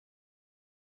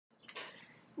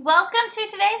Welcome to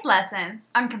today's lesson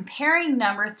on comparing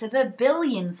numbers to the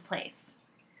billions place.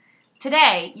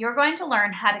 Today, you're going to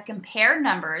learn how to compare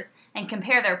numbers and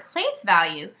compare their place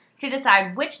value to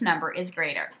decide which number is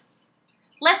greater.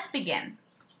 Let's begin.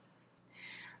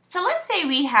 So let's say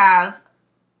we have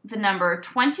the number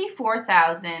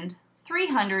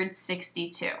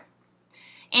 24,362,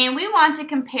 and we want to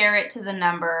compare it to the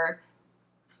number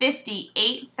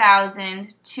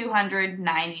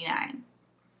 58,299.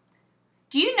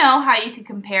 Do you know how you could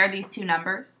compare these two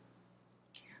numbers?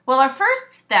 Well, our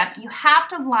first step, you have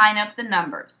to line up the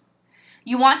numbers.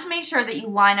 You want to make sure that you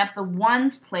line up the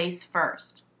ones place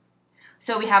first.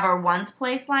 So we have our ones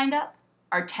place lined up,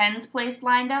 our tens place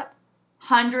lined up,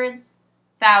 hundreds,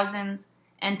 thousands,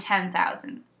 and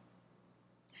 10,000s.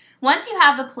 Once you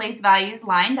have the place values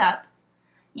lined up,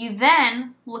 you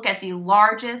then look at the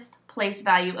largest place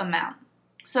value amount.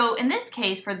 So in this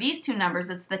case, for these two numbers,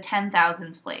 it's the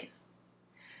 10,000s place.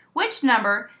 Which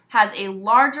number has a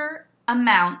larger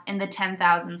amount in the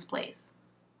 10,000s place?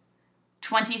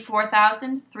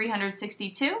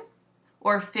 24,362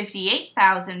 or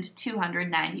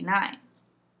 58,299?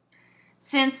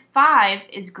 Since 5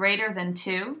 is greater than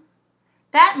 2,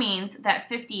 that means that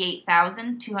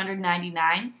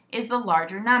 58,299 is the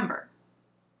larger number.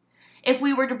 If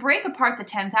we were to break apart the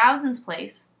 10,000s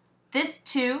place, this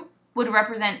 2 would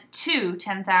represent two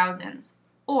 10,000s,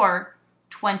 or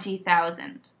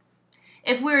 20,000.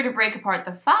 If we were to break apart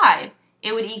the 5,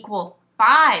 it would equal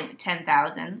 5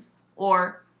 10,000s,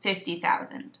 or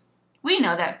 50,000. We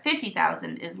know that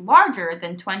 50,000 is larger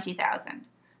than 20,000,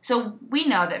 so we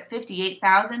know that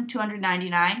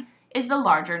 58,299 is the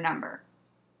larger number.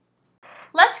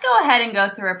 Let's go ahead and go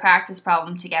through a practice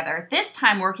problem together, this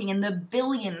time working in the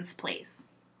billions place.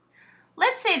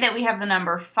 Let's say that we have the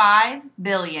number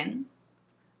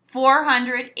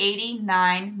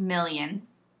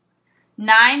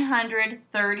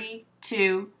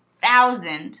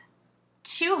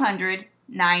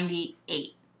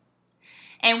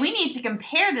And we need to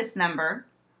compare this number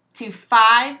to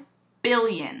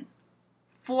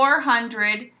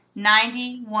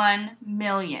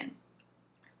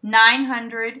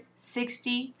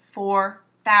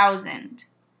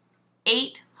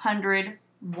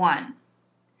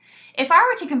If I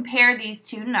were to compare these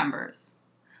two numbers,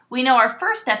 we know our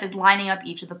first step is lining up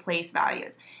each of the place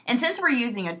values. And since we're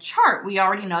using a chart, we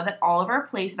already know that all of our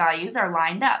place values are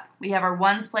lined up. We have our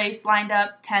ones place lined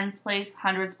up, tens place,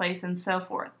 hundreds place, and so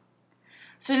forth.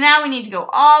 So now we need to go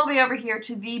all the way over here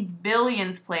to the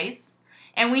billions place,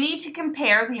 and we need to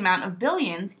compare the amount of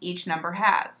billions each number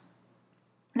has.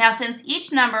 Now, since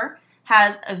each number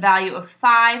has a value of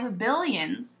 5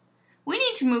 billions, we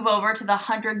need to move over to the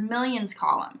 100 millions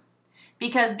column,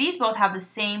 because these both have the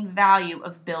same value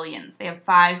of billions. They have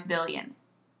 5 billion.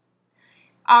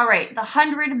 All right, the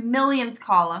 100 millions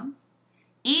column,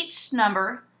 each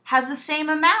number has the same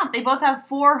amount. They both have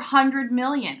 400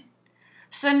 million.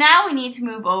 So now we need to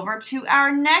move over to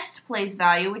our next place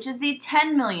value, which is the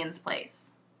 10 millions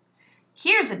place.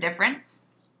 Here's a difference.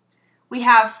 We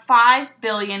have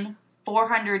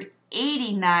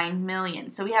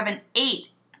 5,489,000,000. So we have an 8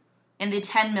 in the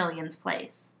 10 millions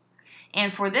place.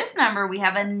 And for this number, we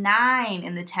have a 9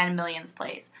 in the 10 millions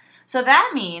place. So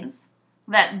that means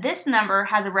that this number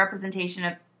has a representation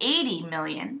of 80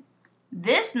 million.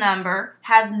 This number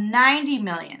has 90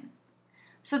 million.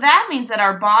 So that means that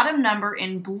our bottom number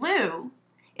in blue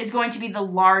is going to be the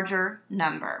larger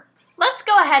number. Let's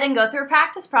go ahead and go through a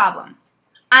practice problem.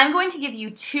 I'm going to give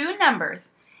you two numbers,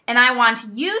 and I want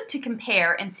you to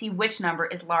compare and see which number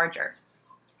is larger.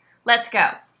 Let's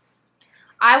go.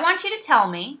 I want you to tell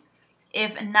me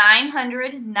if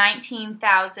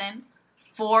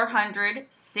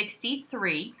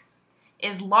 919,463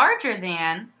 is larger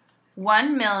than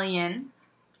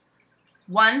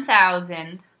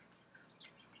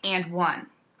 1,001,001.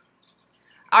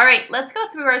 All right, let's go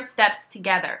through our steps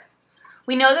together.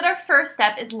 We know that our first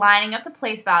step is lining up the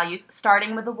place values,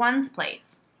 starting with the ones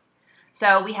place.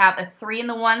 So we have a 3 in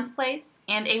the ones place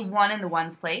and a 1 in the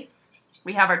ones place.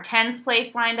 We have our tens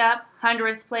place lined up,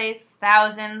 hundreds place,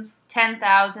 thousands,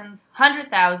 10,000s,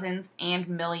 100,000s, and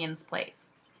millions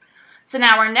place. So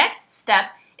now our next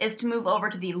step is to move over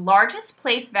to the largest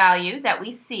place value that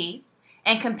we see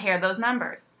and compare those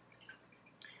numbers.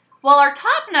 Well, our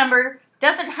top number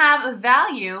doesn't have a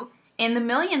value in the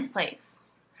millions place.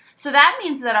 So that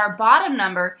means that our bottom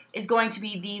number is going to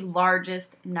be the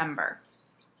largest number.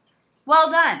 Well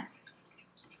done.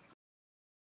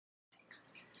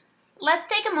 Let's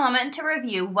take a moment to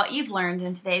review what you've learned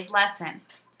in today's lesson.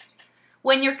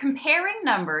 When you're comparing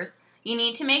numbers, you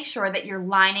need to make sure that you're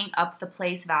lining up the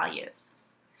place values.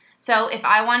 So if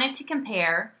I wanted to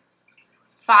compare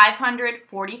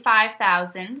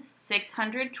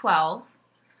 545,612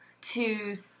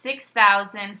 to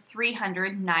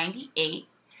 6,398,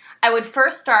 I would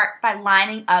first start by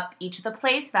lining up each of the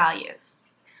place values.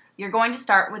 You're going to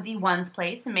start with the ones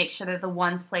place and make sure that the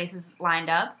ones place is lined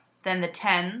up, then the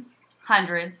tens,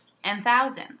 hundreds, and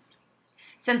thousands.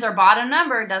 Since our bottom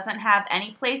number doesn't have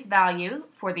any place value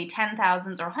for the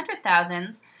 10,000s or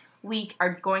 100,000s, we are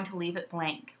going to leave it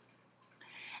blank.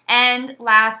 And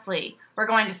lastly, we're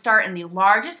going to start in the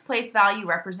largest place value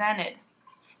represented.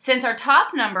 Since our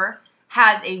top number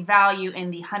has a value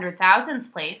in the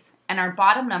 100,000s place and our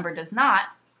bottom number does not,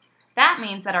 that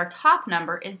means that our top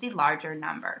number is the larger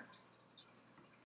number.